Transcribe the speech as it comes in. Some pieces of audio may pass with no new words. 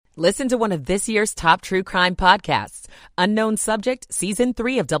Listen to one of this year's top true crime podcasts. Unknown Subject, Season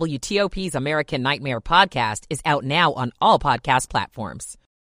 3 of WTOP's American Nightmare podcast is out now on all podcast platforms.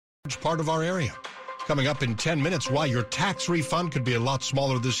 Part of our area. Coming up in 10 minutes, why your tax refund could be a lot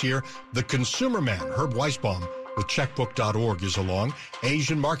smaller this year. The consumer man, Herb Weisbaum, with checkbook.org is along.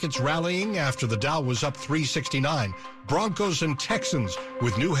 Asian markets rallying after the Dow was up 369. Broncos and Texans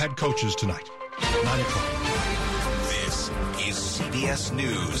with new head coaches tonight. 9 o'clock. This is CBS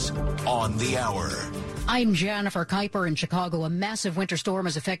News on the Hour. I'm Jennifer Kuiper in Chicago. A massive winter storm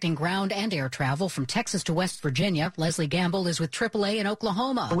is affecting ground and air travel from Texas to West Virginia. Leslie Gamble is with AAA in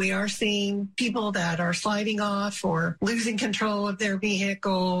Oklahoma. We are seeing people that are sliding off or losing control of their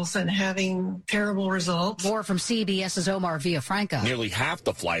vehicles and having terrible results. More from CBS's Omar Villafranca. Nearly half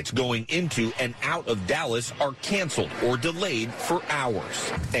the flights going into and out of Dallas are canceled or delayed for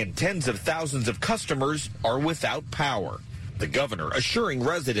hours. And tens of thousands of customers are without power. The governor assuring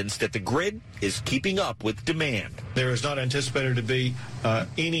residents that the grid is keeping up with demand. There is not anticipated to be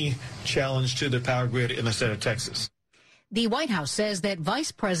any challenge to the power grid in the state of Texas. The White House says that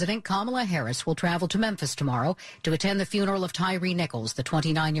Vice President Kamala Harris will travel to Memphis tomorrow to attend the funeral of Tyree Nichols, the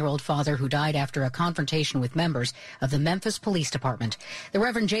 29-year-old father who died after a confrontation with members of the Memphis Police Department. The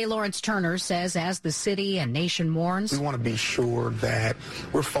Reverend J. Lawrence Turner says as the city and nation mourns, we want to be sure that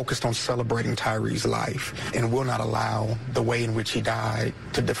we're focused on celebrating Tyree's life and will not allow the way in which he died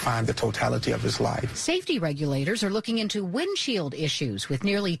to define the totality of his life. Safety regulators are looking into windshield issues with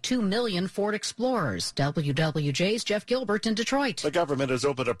nearly 2 million Ford Explorers. WWJ's Jeff Gilbert in Detroit. The government has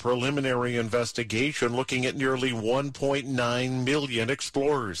opened a preliminary investigation looking at nearly 1.9 million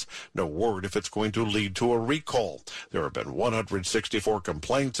Explorers. No word if it's going to lead to a recall. There have been 164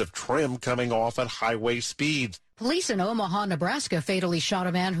 complaints of trim coming off at highway speeds. Police in Omaha, Nebraska fatally shot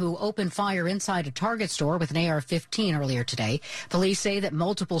a man who opened fire inside a Target store with an AR-15 earlier today. Police say that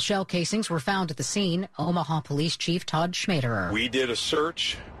multiple shell casings were found at the scene. Omaha Police Chief Todd Schmaderer. We did a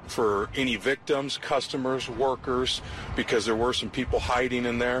search for any victims, customers, workers, because there were some people hiding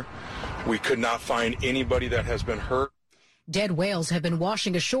in there. We could not find anybody that has been hurt. Dead whales have been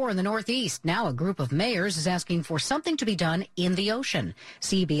washing ashore in the Northeast. Now a group of mayors is asking for something to be done in the ocean.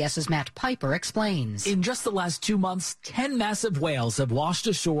 CBS's Matt Piper explains. In just the last 2 months, 10 massive whales have washed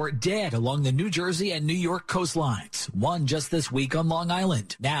ashore dead along the New Jersey and New York coastlines. One just this week on Long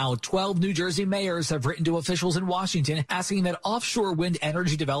Island. Now, 12 New Jersey mayors have written to officials in Washington asking that offshore wind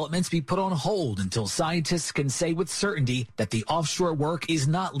energy developments be put on hold until scientists can say with certainty that the offshore work is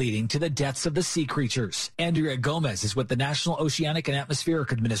not leading to the deaths of the sea creatures. Andrea Gomez is with the National Oceanic and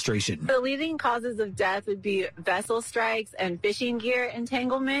Atmospheric Administration. The leading causes of death would be vessel strikes and fishing gear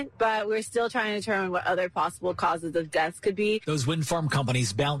entanglement, but we're still trying to determine what other possible causes of deaths could be. Those wind farm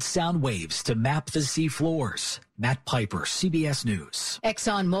companies bounce sound waves to map the sea floors. Matt Piper, CBS News.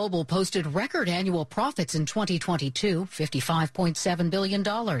 ExxonMobil posted record annual profits in 2022, $55.7 billion.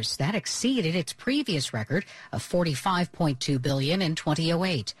 That exceeded its previous record of $45.2 billion in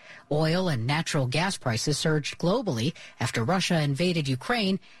 2008. Oil and natural gas prices surged globally after Russia invaded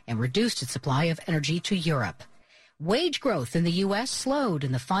Ukraine and reduced its supply of energy to Europe. Wage growth in the U.S. slowed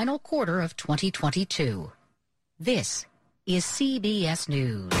in the final quarter of 2022. This is CBS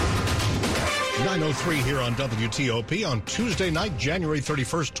News. 9:03 here on WTOP on Tuesday night, January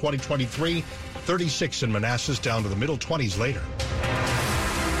 31st, 2023. 36 in Manassas, down to the middle 20s later.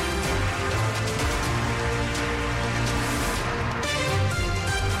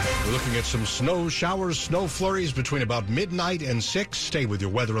 We're looking at some snow showers, snow flurries between about midnight and 6. Stay with your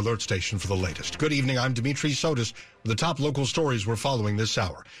weather alert station for the latest. Good evening. I'm Dimitri Sotis. The top local stories we're following this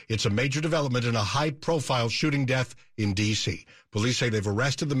hour. It's a major development in a high-profile shooting death in D.C. Police say they've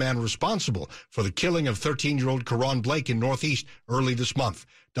arrested the man responsible for the killing of 13-year-old Karan Blake in Northeast early this month.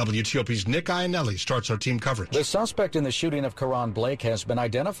 WTOP's Nick Iannelli starts our team coverage. The suspect in the shooting of Karan Blake has been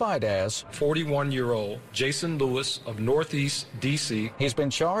identified as 41-year-old Jason Lewis of Northeast D.C. He's been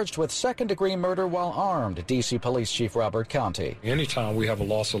charged with second-degree murder while armed, D.C. Police Chief Robert County. Anytime we have a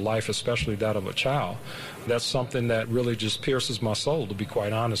loss of life, especially that of a child, that's something that really just pierces my soul, to be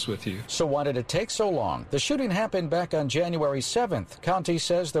quite honest with you. So why did it take so long? The shooting happened back on January 7th. County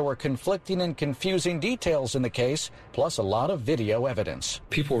says there were conflicting and confusing details in the case, plus a lot of video evidence.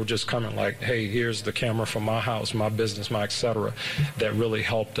 People were just coming like, hey, here's the camera from my house, my business, my et cetera. That really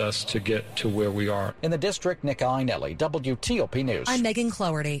helped us to get to where we are. In the district, Nick Iannelli, WTOP News. I'm Megan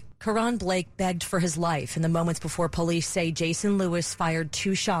Cloherty. Karan Blake begged for his life in the moments before police say Jason Lewis fired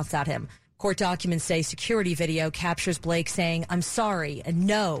 2 shots at him. Court documents say security video captures Blake saying, "I'm sorry," and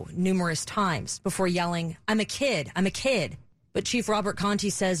 "no" numerous times before yelling, "I'm a kid, I'm a kid." But Chief Robert Conti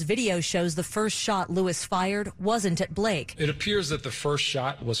says video shows the first shot Lewis fired wasn't at Blake. It appears that the first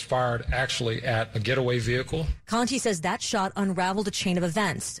shot was fired actually at a getaway vehicle. Conti says that shot unraveled a chain of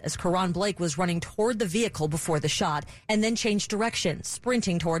events as Karan Blake was running toward the vehicle before the shot and then changed direction,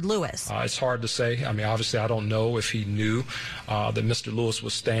 sprinting toward Lewis. It's hard to say. I mean, obviously, I don't know if he knew that Mr. Lewis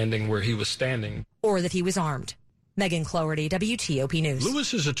was standing where he was standing. Or that he was armed. Megan Cloherty, WTOP News.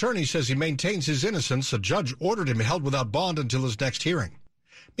 Lewis's attorney says he maintains his innocence. A judge ordered him held without bond until his next hearing.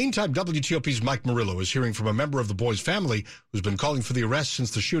 Meantime, WTOP's Mike Murillo is hearing from a member of the boy's family who's been calling for the arrest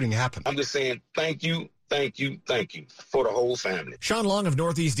since the shooting happened. I'm just saying thank you for the whole family. Sean Long of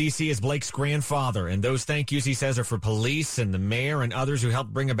Northeast D.C. is Blake's grandfather, and those thank yous, he says, are for police and the mayor and others who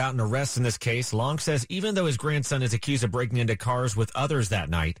helped bring about an arrest in this case. Long says even though his grandson is accused of breaking into cars with others that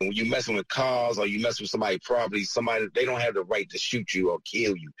night. When you messing with cars or you messing with somebody's property, they don't have the right to shoot you or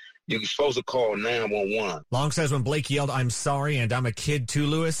kill you. You're supposed to call 911. Long says when Blake yelled, "I'm sorry, and I'm a kid too,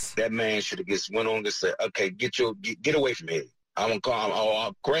 Lewis," that man should have just went on and said, okay, get away from here. I'm going to call him, or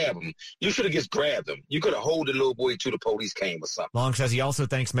I'll grab him. You should have just grabbed him. You could have held the little boy till the police came or something. Long says he also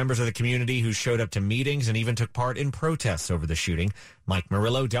thanks members of the community who showed up to meetings and even took part in protests over the shooting. Mike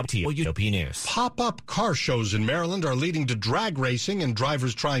Murillo, WTOP News. Pop-up car shows in Maryland are leading to drag racing and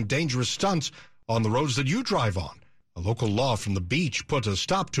drivers trying dangerous stunts on the roads that you drive on. A local law from the beach put a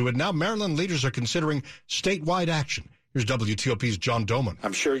stop to it. Now Maryland leaders are considering statewide action. Here's WTOP's John Doman.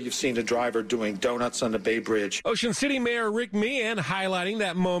 I'm sure you've seen a driver doing donuts on the Bay Bridge. Ocean City Mayor Rick Meehan highlighting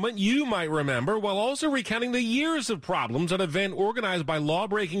that moment you might remember while also recounting the years of problems an event organized by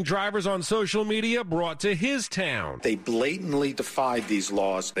law-breaking drivers on social media brought to his town. They blatantly defied these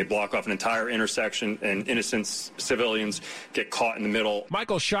laws. They block off an entire intersection and innocent civilians get caught in the middle.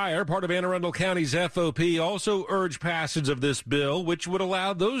 Michael Shire, part of Anne Arundel County's FOP, also urged passage of this bill, which would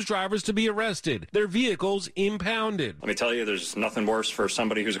allow those drivers to be arrested, their vehicles impounded. Let me tell you, there's nothing worse for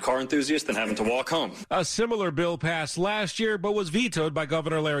somebody who's a car enthusiast than having to walk home. A similar bill passed last year, but was vetoed by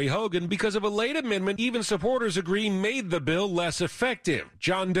Governor Larry Hogan because of a late amendment even supporters agree made the bill less effective.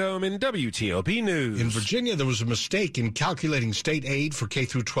 John Doman, WTOP News. In Virginia, there was a mistake in calculating state aid for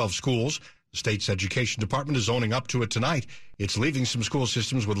K-12 schools. The state's education department is owning up to it tonight. It's leaving some school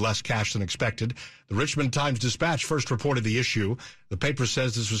systems with less cash than expected. The Richmond Times-Dispatch first reported the issue. The paper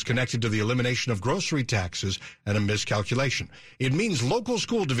says this was connected to the elimination of grocery taxes and a miscalculation. It means local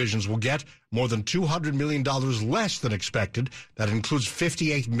school divisions will get more than $200 million less than expected. That includes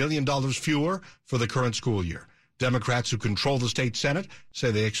 $58 million fewer for the current school year. Democrats who control the state Senate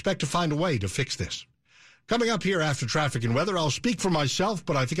say they expect to find a way to fix this. Coming up here after traffic and weather, I'll speak for myself,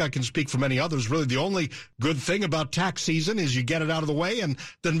 but I think I can speak for many others. Really, the only good thing about tax season is you get it out of the way, and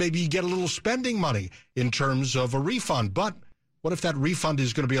then maybe you get a little spending money in terms of a refund. But what if that refund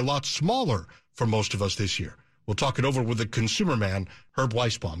is going to be a lot smaller for most of us this year? We'll talk it over with the consumer man, Herb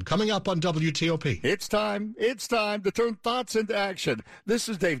Weisbaum, coming up on WTOP. It's time to turn thoughts into action. This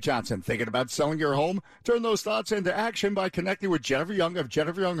is Dave Johnson. Thinking about selling your home? Turn those thoughts into action by connecting with Jennifer Young of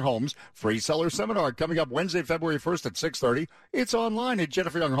Jennifer Young Homes. Free seller seminar coming up Wednesday, February 1st at 6:30. It's online at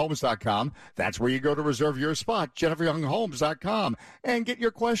jenniferyounghomes.com. That's where you go to reserve your spot, jenniferyounghomes.com, and get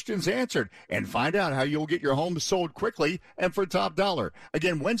your questions answered and find out how you'll get your home sold quickly and for top dollar.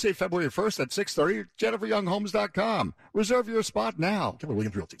 Again, Wednesday, February 1st at 6:30, jenniferyounghomes.com. Reserve your spot now. Keller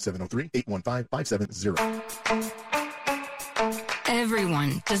Williams Realty, 703-815-5700.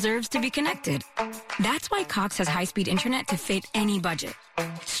 Everyone deserves to be connected. That's why Cox has high-speed internet to fit any budget.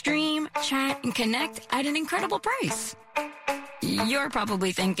 Stream, chat, and connect at an incredible price. You're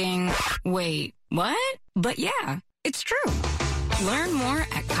probably thinking, wait, what? But yeah, it's true. Learn more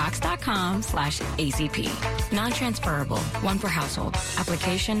at cox.com/ACP. Non-transferable, one per household.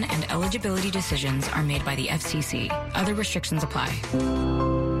 Application and eligibility decisions are made by the FCC. Other restrictions apply.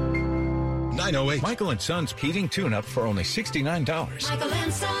 908. Michael & Son's heating tune-up for only $69.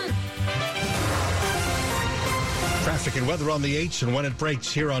 Michael & Son. Traffic and weather on the 8s and when it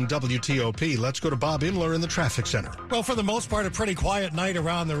breaks here on WTOP. Let's go to Bob Imler in the traffic center. Well, for the most part, a pretty quiet night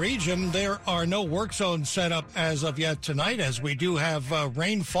around the region. There are no work zones set up as of yet tonight, as we do have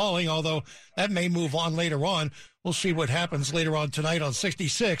rain falling, although that may move on later on. We'll see what happens later on tonight on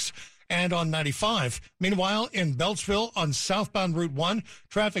 66 and on 95. Meanwhile, in Beltsville on southbound Route 1,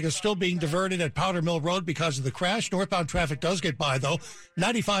 traffic is still being diverted at Powder Mill Road because of the crash. Northbound traffic does get by, though.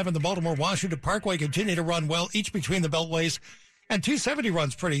 95 and the Baltimore-Washington Parkway continue to run well, each between the beltways. And 270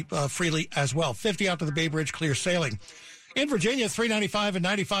 runs pretty freely as well. 50 out to the Bay Bridge, clear sailing. In Virginia, 395 and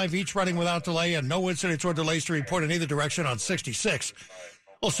 95 each running without delay, and no incidents or delays to report in either direction on 66.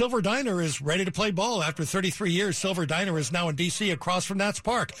 Well, Silver Diner is ready to play ball. After 33 years, Silver Diner is now in D.C. across from Nats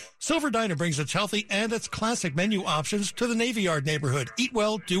Park. Silver Diner brings its healthy and its classic menu options to the Navy Yard neighborhood. Eat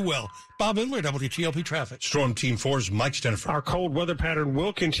well, do well. Bob Inler, WTOP Traffic. Storm Team 4's Mike Stenford. Our cold weather pattern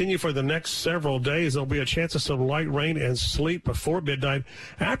will continue for the next several days. There'll be a chance of some light rain and sleet before midnight.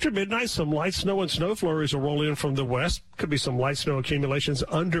 After midnight, some light snow and snow flurries will roll in from the west. Could be some light snow accumulations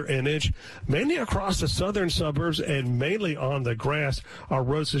under an inch, mainly across the southern suburbs and mainly on the grass. Our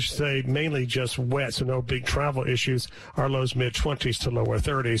roads, as you say, mainly just wet, so no big travel issues. Our lows mid-20s to lower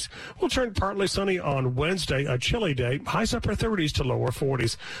 30s. We'll turn partly sunny on Wednesday, a chilly day. Highs upper 30s to lower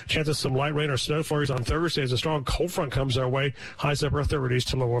 40s. Chance of some light rain or snow flurries on Thursday as a strong cold front comes our way. Highs upper 30s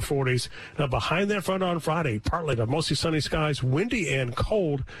to lower 40s. Now behind that front on Friday, partly to mostly sunny skies, windy and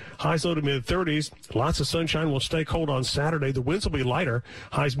cold. Highs low to mid-30s. Lots of sunshine will stay cold on Saturday. The winds will be lighter.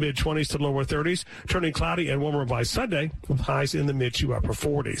 Highs mid-20s to lower 30s. Turning cloudy and warmer by Sunday with highs in the mid to upper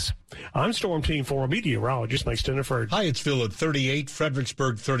 40s. I'm Storm Team 4 meteorologist Mike Stenford. Hyattsville at 38,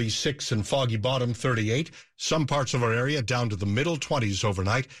 Fredericksburg 36, and Foggy Bottom 38. Some parts of our area down to the middle 20s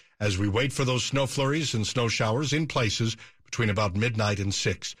overnight as we wait for those snow flurries and snow showers in places between about midnight and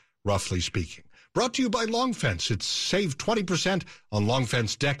 6, roughly speaking. Brought to you by Long Fence. It's save 20% on Long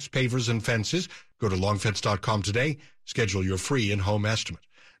Fence decks, pavers, and fences. Go to longfence.com today. Schedule your free in-home estimate.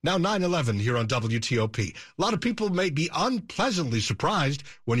 Now 9/11 here on WTOP. A lot of people may be unpleasantly surprised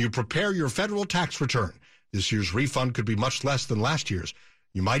when you prepare your federal tax return. This year's refund could be much less than last year's.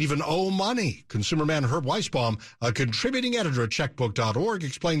 You might even owe money. Consumer man Herb Weisbaum, a contributing editor at checkbook.org,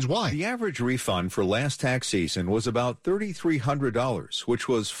 explains why. The average refund for last tax season was about $3,300, which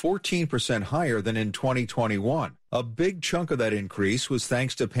was 14% higher than in 2021. A big chunk of that increase was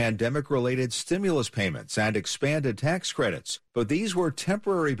thanks to pandemic-related stimulus payments and expanded tax credits. But these were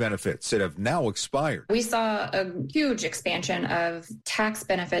temporary benefits that have now expired. We saw a huge expansion of tax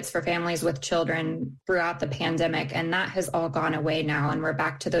benefits for families with children throughout the pandemic, and that has all gone away now. And we're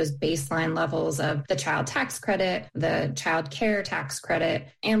back to those baseline levels of the child tax credit, the child care tax credit,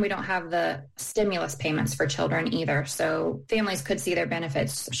 and we don't have the stimulus payments for children either. So families could see their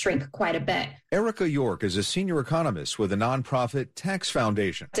benefits shrink quite a bit. Erica York is a senior economist with a nonprofit tax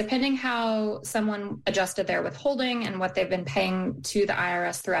foundation. Depending how someone adjusted their withholding and what they've been paying to the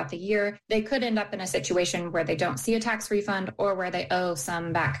IRS throughout the year, they could end up in a situation where they don't see a tax refund or where they owe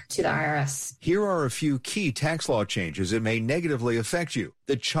some back to the IRS. Here are a few key tax law changes that may negatively affect you.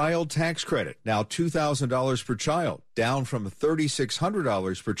 The child tax credit, now $2,000 per child, down from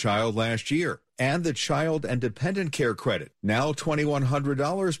 $3,600 per child last year. And the child and dependent care credit, now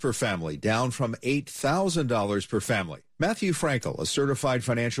 $2,100 per family, down from $8,000 per family. Matthew Frankel, a certified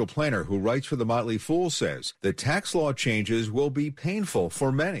financial planner who writes for The Motley Fool, says the tax law changes will be painful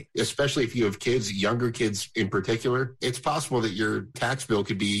for many. Especially if you have kids, younger kids in particular, it's possible that your tax bill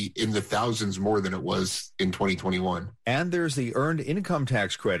could be in the thousands more than it was in 2021. And there's the earned income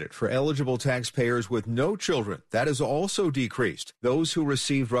tax credit for eligible taxpayers with no children. That has also decreased. Those who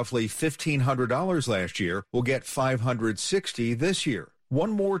received roughly $1,500 last year will get $560 this year.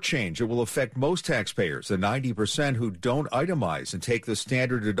 One more change that will affect most taxpayers, the 90% who don't itemize and take the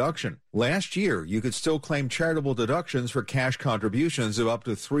standard deduction. Last year, you could still claim charitable deductions for cash contributions of up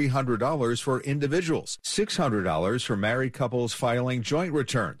to $300 for individuals, $600 for married couples filing joint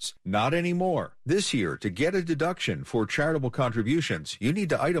returns. Not anymore. This year, to get a deduction for charitable contributions, you need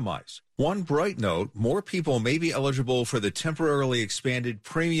to itemize. One bright note, more people may be eligible for the temporarily expanded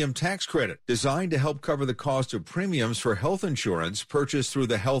premium tax credit, designed to help cover the cost of premiums for health insurance purchased through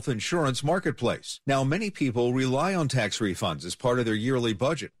the health insurance marketplace. Now, many people rely on tax refunds as part of their yearly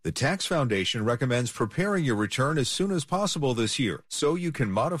budget. The Tax Foundation recommends preparing your return as soon as possible this year, so you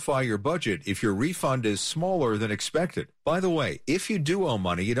can modify your budget if your refund is smaller than expected. By the way, if you do owe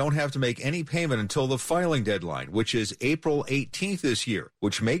money, you don't have to make any payment until the filing deadline, which is April 18th this year,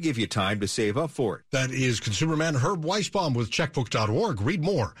 which may give you time to save up for it. That is consumer man Herb Weisbaum with checkbook.org. Read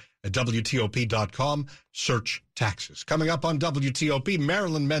more at WTOP.com. Search taxes. Coming up on WTOP,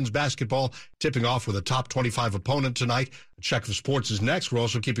 Maryland men's basketball tipping off with a top 25 opponent tonight. A check of sports is next. We're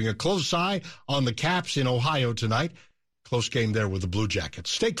also keeping a close eye on the Caps in Ohio tonight. Close game there with the Blue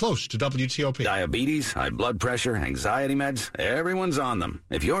Jackets. Stay close to WTOP. Diabetes, high blood pressure, anxiety meds, everyone's on them.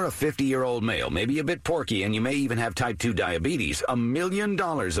 If you're a 50-year-old male, maybe a bit porky, and you may even have type 2 diabetes, $1 million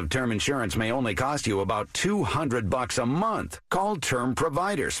of term insurance may only cost you about $200 a month. Call Term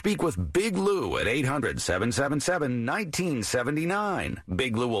Provider. Speak with Big Lou at 800-777-1979.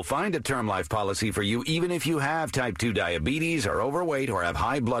 Big Lou will find a term life policy for you even if you have type 2 diabetes, are overweight, or have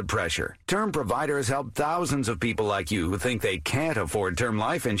high blood pressure. Term Provider has helped thousands of people like you think they can't afford term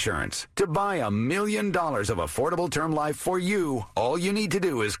life insurance. To buy $1 million of affordable term life for you, all you need to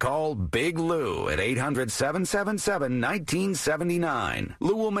do is call Big Lou at 800-777-1979.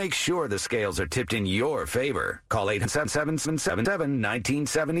 Lou will make sure the scales are tipped in your favor. Call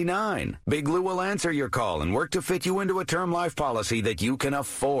 800-777-1979. Big Lou will answer your call and work to fit you into a term life policy that you can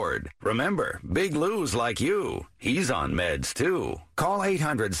afford. Remember, Big Lou's like you. He's on meds, too. Call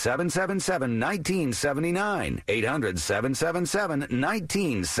 800-777-1979.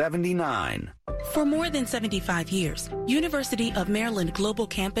 800-777-1979. For more than 75 years, University of Maryland Global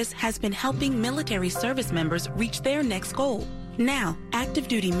Campus has been helping military service members reach their next goal. Now, active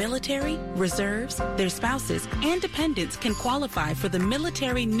duty military, reserves, their spouses, and dependents can qualify for the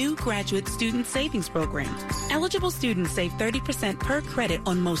Military New Graduate Student Savings Program. Eligible students save 30% per credit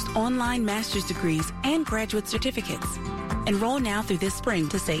on most online master's degrees and graduate certificates. Enroll now through this spring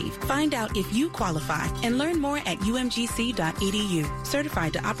to save. Find out if you qualify and learn more at umgc.edu.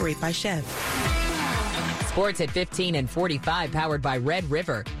 Certified to operate by Chev. Sports at 15 and 45, powered by Red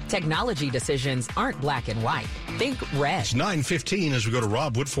River. Technology decisions aren't black and white. Think red. It's 9:15 as we go to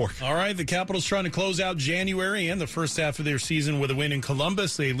Rob Woodfork. All right, the Capitals trying to close out January and the first half of their season with a win in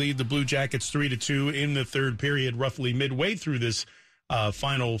Columbus. They lead the Blue Jackets 3-2 in the third period, roughly midway through this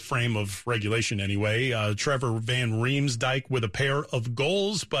final frame of regulation anyway. Trevor Van Riemsdyk with a pair of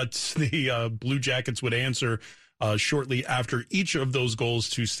goals, but the Blue Jackets would answer shortly after each of those goals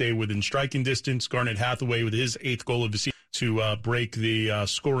to stay within striking distance. Garnet Hathaway with his 8th goal of the season to break the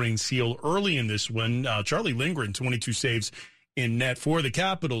scoring seal early in this one. Charlie Lindgren, 22 saves in net for the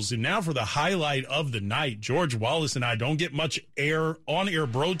Capitals. And now for the highlight of the night. George Wallace and I don't get much on-air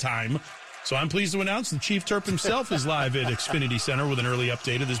bro time, so I'm pleased to announce the Chief Terp himself is live at Xfinity Center with an early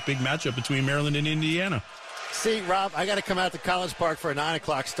update of this big matchup between Maryland and Indiana. See, Rob, I got to come out to College Park for a 9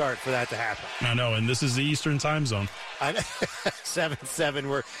 o'clock start for that to happen. I know, and this is the Eastern time zone. 7-7.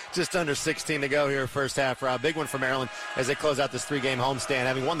 We're just under 16 to go here first half, Rob. Big one for Maryland as they close out this 3-game homestand.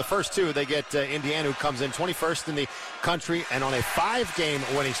 Having won the first 2, they get Indiana, who comes in 21st in the country and on a 5-game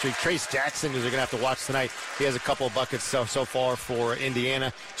winning streak. Trace Jackson, who they're going to have to watch tonight, he has a couple of buckets so far for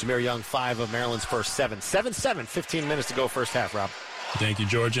Indiana. Jameer Young, 5 of Maryland's first 7. 7-7, 15 minutes to go first half, Rob. Thank you,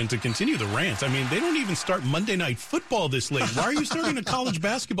 George. And to continue the rant, I mean, they don't even start Monday Night Football this late. Why are you starting a college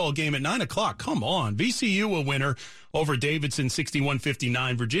basketball game at 9 o'clock? Come on. VCU a winner over Davidson,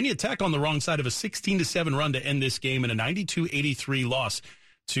 61-59. Virginia Tech on the wrong side of a 16-7 run to end this game and a 92-83 loss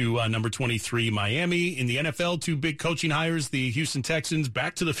to number 23 Miami. In the NFL, 2 big coaching hires. The Houston Texans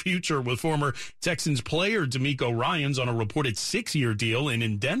back to the future with former Texans player DeMeco Ryans on a reported 6-year deal. And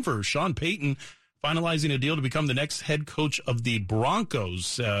in Denver, Sean Payton finalizing a deal to become the next head coach of the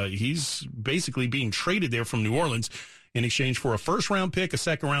Broncos. He's basically being traded there from New Orleans in exchange for a first-round pick, a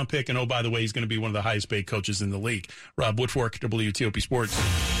second-round pick, and, oh, by the way, he's going to be one of the highest-paid coaches in the league. Rob Woodfork, WTOP Sports.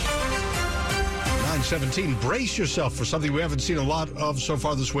 9:17. Brace yourself for something we haven't seen a lot of so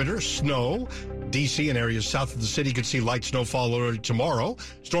far this winter. Snow. D.C. and areas south of the city could see light snowfall already tomorrow.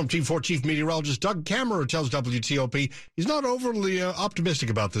 Storm Team 4 Chief Meteorologist Doug Kammerer tells WTOP he's not overly optimistic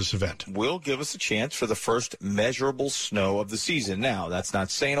about this event. Will give us a chance for the first measurable snow of the season. Now, that's not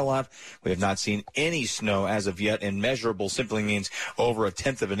saying a lot. We have not seen any snow as of yet, and measurable simply means over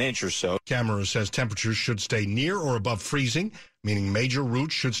 1/10 of an inch or so. Kammerer says temperatures should stay near or above freezing, meaning major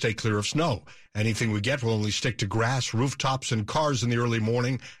routes should stay clear of snow. Anything we get will only stick to grass, rooftops, and cars in the early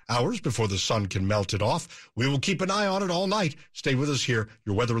morning hours before the sun can melt it off. We will keep an eye on it all night. Stay with us here,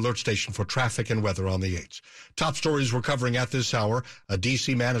 your weather alert station for traffic and weather on the 8s. Top stories we're covering at this hour. A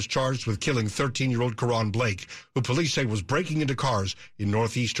D.C. man is charged with killing 13-year-old Karan Blake, who police say was breaking into cars in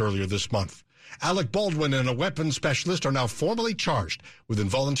Northeast earlier this month. Alec Baldwin and a weapons specialist are now formally charged with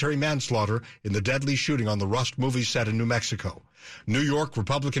involuntary manslaughter in the deadly shooting on the Rust movie set in New Mexico. New York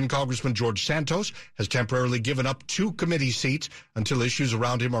Republican Congressman George Santos has temporarily given up 2 committee seats until issues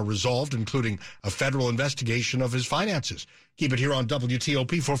around him are resolved, including a federal investigation of his finances. Keep it here on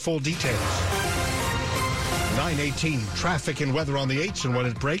WTOP for full details. 9:18, traffic and weather on the 8s and when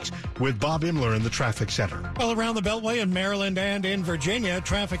it breaks with Bob Imler in the traffic center. Well, around the Beltway in Maryland and in Virginia,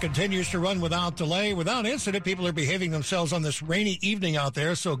 traffic continues to run without delay, without incident. People are behaving themselves on this rainy evening out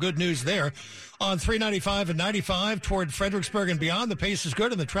there, so good news there. On 395 and 95 toward Fredericksburg and beyond, the pace is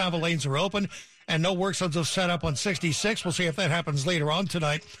good and the travel lanes are open, and no work zones are set up on 66. We'll see if that happens later on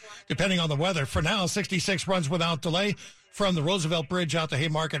tonight, depending on the weather. For now, 66 runs without delay from the Roosevelt Bridge out to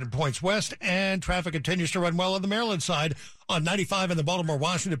Haymarket and Points West, and traffic continues to run well on the Maryland side on 95 and the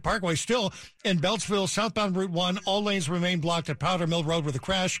Baltimore-Washington Parkway. Still in Beltsville, southbound Route 1, all lanes remain blocked at Powder Mill Road with a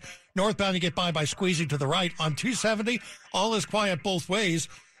crash. Northbound, you get by squeezing to the right. On 270, all is quiet both ways.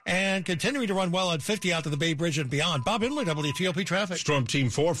 and continuing to run well at 50 out to the Bay Bridge and beyond. Bob Imler, WTOP Traffic. Storm Team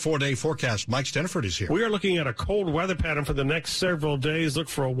 4, 4-day forecast. Mike Stenford is here. We are looking at a cold weather pattern for the next several days. Look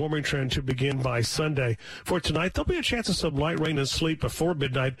for a warming trend to begin by Sunday. For tonight, there'll be a chance of some light rain and sleet before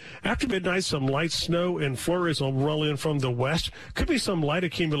midnight. After midnight, some light snow and flurries will roll in from the west. Could be some light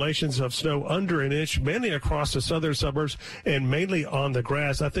accumulations of snow under an inch, mainly across the southern suburbs and mainly on the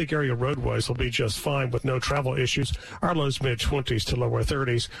grass. I think area roadways will be just fine with no travel issues. Our lows mid-20s to lower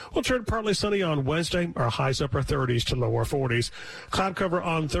 30s. We'll turn partly sunny on Wednesday. Our highs upper 30s to lower 40s. Cloud cover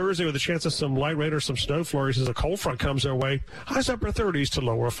on Thursday with a chance of some light rain or some snow flurries as a cold front comes our way. Highs upper 30s to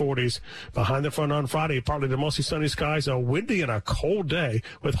lower 40s. Behind the front on Friday, partly to mostly sunny skies, a windy and a cold day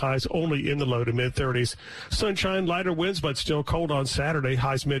with highs only in the low to mid-30s. Sunshine, lighter winds, but still cold on Saturday.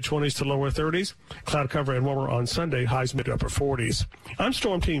 Highs mid-20s to lower 30s. Cloud cover and warmer on Sunday. Highs mid-upper 40s. I'm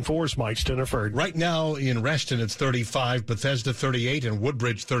Storm Team 4's Mike Stenford. Right now in Reston, it's 35, Bethesda 38, and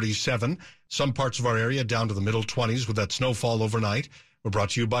Woodbridge 37. Some parts of our area down to the middle 20s with that snowfall overnight. We're brought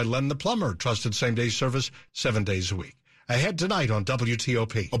to you by Len the Plumber, trusted same-day service 7 days a week. Ahead tonight on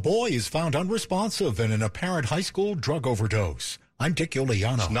WTOP. A boy is found unresponsive in an apparent high school drug overdose. I'm Dick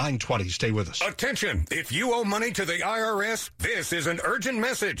Iuliano. It's 9:20. Stay with us. Attention. If you owe money to the IRS, this is an urgent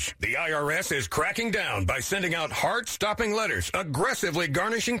message. The IRS is cracking down by sending out heart-stopping letters, aggressively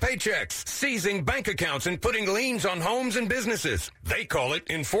garnishing paychecks, seizing bank accounts, and putting liens on homes and businesses. They call it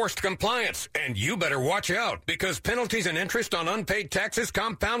enforced compliance. And you better watch out because penalties and interest on unpaid taxes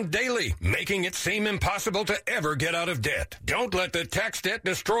compound daily, making it seem impossible to ever get out of debt. Don't let the tax debt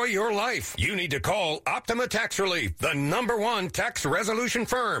destroy your life. You need to call Optima Tax Relief, the #1 tax resolution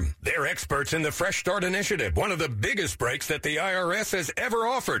firm. They're experts in the Fresh Start Initiative, one of the biggest breaks that the IRS has ever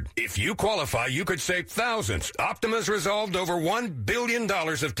offered. If you qualify, you could save thousands. Optima's resolved over $1 billion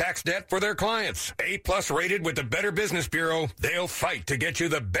of tax debt for their clients. A+ rated with the Better Business Bureau, they'll fight to get you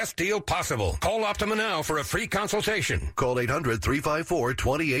the best deal possible. Call Optima now for a free consultation. Call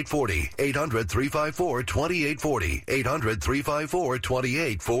 800-354-2840. 800-354-2840.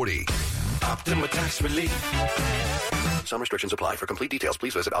 800-354-2840. Optima Tax Relief. Some restrictions apply. For complete details,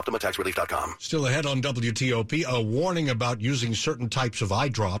 please visit OptimaTaxRelief.com. Still ahead on WTOP, a warning about using certain types of eye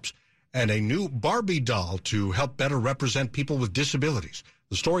drops and a new Barbie doll to help better represent people with disabilities.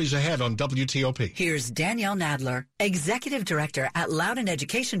 The story's ahead on WTOP. Here's Danielle Nadler, Executive Director at Loudon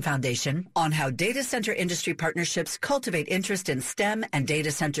Education Foundation, on how data center industry partnerships cultivate interest in STEM and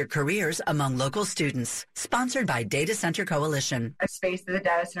data center careers among local students. Sponsored by Data Center Coalition. A space that the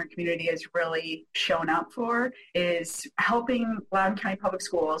data center community has really shown up for is helping Loudoun County Public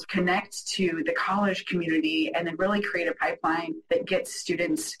Schools connect to the college community and then really create a pipeline that gets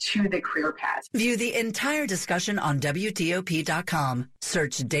students to the career path. View the entire discussion on WTOP.com. Search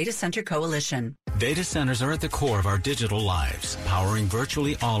Data Center Coalition. Data centers are at the core of our digital lives, powering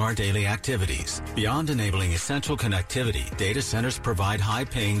virtually all our daily activities. Beyond enabling essential connectivity, data centers provide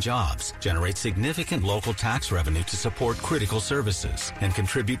high-paying jobs, generate significant local tax revenue to support critical services, and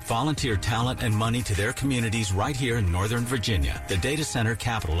contribute volunteer talent and money to their communities right here in Northern Virginia, the data center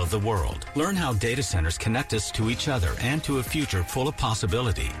capital of the world. Learn how data centers connect us to each other and to a future full of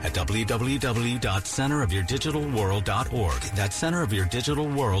possibility at www.centerofyourdigitalworld.org. That's centerofyourdigitalworld.org.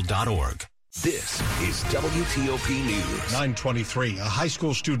 This is WTOP News. 9:23. A high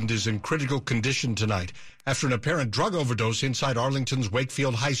school student is in critical condition tonight after an apparent drug overdose inside Arlington's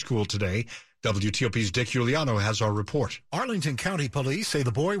Wakefield High School today. WTOP's Dick Iuliano has our report. Arlington County Police say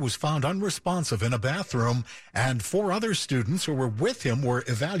the boy was found unresponsive in a bathroom, and 4 other students who were with him were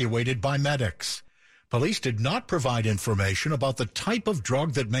evaluated by medics. Police did not provide information about the type of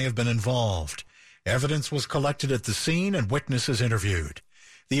drug that may have been involved. Evidence was collected at the scene and witnesses interviewed.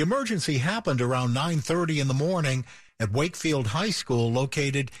 The emergency happened around 9:30 in the morning at Wakefield High School,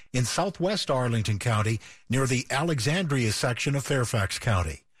 located in southwest Arlington County near the Alexandria section of Fairfax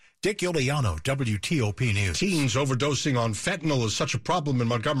County. Dick Iuliano, WTOP News. Teens overdosing on fentanyl is such a problem in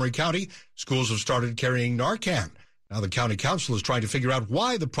Montgomery County. Schools have started carrying Narcan. Now the county council is trying to figure out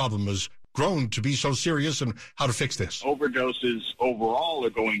why the problem has grown to be so serious and how to fix this. Overdoses overall are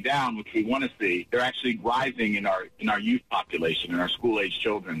going down, which we want to see. They're actually rising in our youth population, in our school-age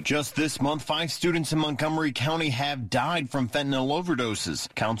children. Just this month, 5 students in Montgomery County have died from fentanyl overdoses.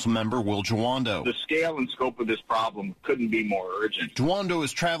 Councilmember Will Jawando. The scale and scope of this problem couldn't be more urgent. Jawando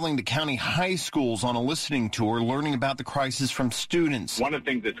is traveling to county high schools on a listening tour, learning about the crisis from students. One of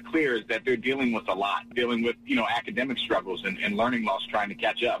the things that's clear is that they're dealing with a lot, dealing with, academic struggles and learning loss, trying to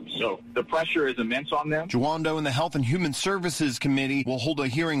catch up. So the The pressure is immense on them. Jawando and the Health and Human Services Committee will hold a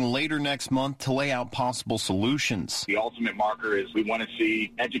hearing later next month to lay out possible solutions. The ultimate marker is we want to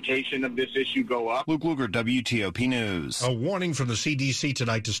see education of this issue go up. Luke Luger, WTOP News. A warning from the CDC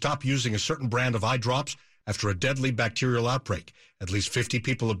tonight to stop using a certain brand of eye drops after a deadly bacterial outbreak. At least 50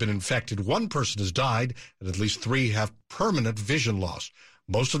 people have been infected. One person has died, and at least 3 have permanent vision loss.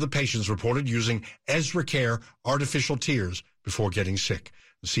 Most of the patients reported using Ezra Care artificial tears before getting sick.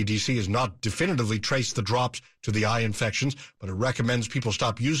 The CDC has not definitively traced the drops to the eye infections, but it recommends people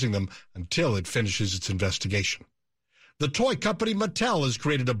stop using them until it finishes its investigation. The toy company Mattel has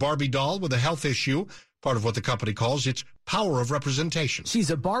created a Barbie doll with a health issue, part of what the company calls its power of representation. She's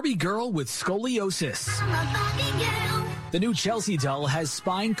a Barbie girl with scoliosis. The new Chelsea doll has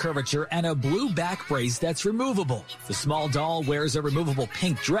spine curvature and a blue back brace that's removable. The small doll wears a removable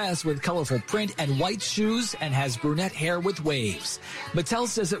pink dress with colorful print and white shoes and has brunette hair with waves. Mattel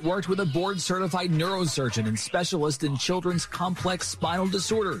says it worked with a board-certified neurosurgeon and specialist in children's complex spinal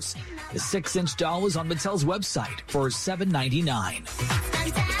disorders. The 6-inch doll is on Mattel's website for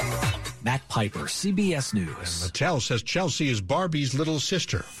 $7.99. Matt Piper, CBS News. And Mattel says Chelsea is Barbie's little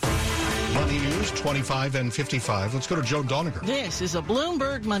sister. Money News, 25 and 55. Let's go to Joe Doniger. This is a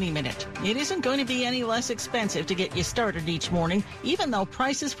Bloomberg Money Minute. It isn't going to be any less expensive to get you started each morning, even though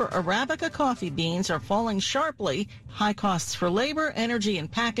prices for Arabica coffee beans are falling sharply. High costs for labor, energy,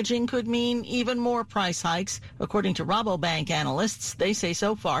 and packaging could mean even more price hikes. According to Rabobank analysts, they say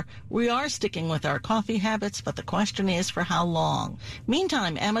so far we are sticking with our coffee habits, but the question is for how long.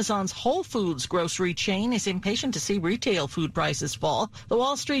 Meantime, Amazon's Whole Foods grocery chain is impatient to see retail food prices fall. The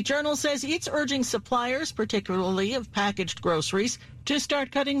Wall Street Journal says it's urging suppliers, particularly of packaged groceries, to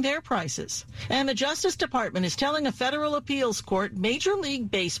start cutting their prices. And the Justice Department is telling a federal appeals court Major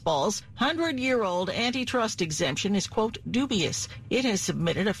League Baseball's 100-year-old antitrust exemption is, quote, dubious. It has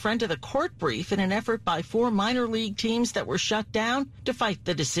submitted a friend to the court brief in an effort by 4 minor league teams that were shut down to fight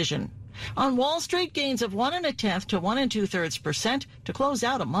the decision. On Wall Street, gains of 1 1/10 to 1 2/3% to close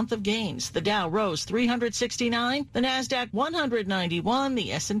out a month of gains. The Dow rose 369, the Nasdaq 191,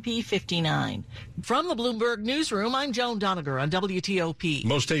 the S&P 59. From the Bloomberg Newsroom, I'm Joan Doniger on WTOP.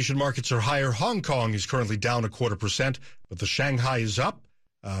 Most Asian markets are higher. Hong Kong is currently down 0.25%, but the Shanghai is up.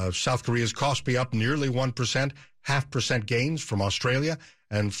 South Korea's Kospi up nearly 1%, 0.5% gains from Australia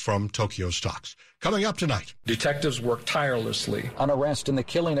and from Tokyo stocks. Coming up tonight. Detectives worked tirelessly on arrest in the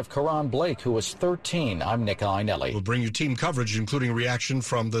killing of Karan Blake, who was 13. I'm Nick Einelli. We'll bring you team coverage, including reaction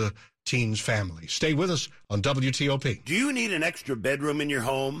from the teen's family. Stay with us on WTOP. Do you need an extra bedroom in your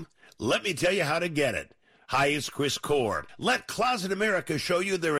home? Let me tell you how to get it. Hi, it's Chris Cord. Let Closet America show you their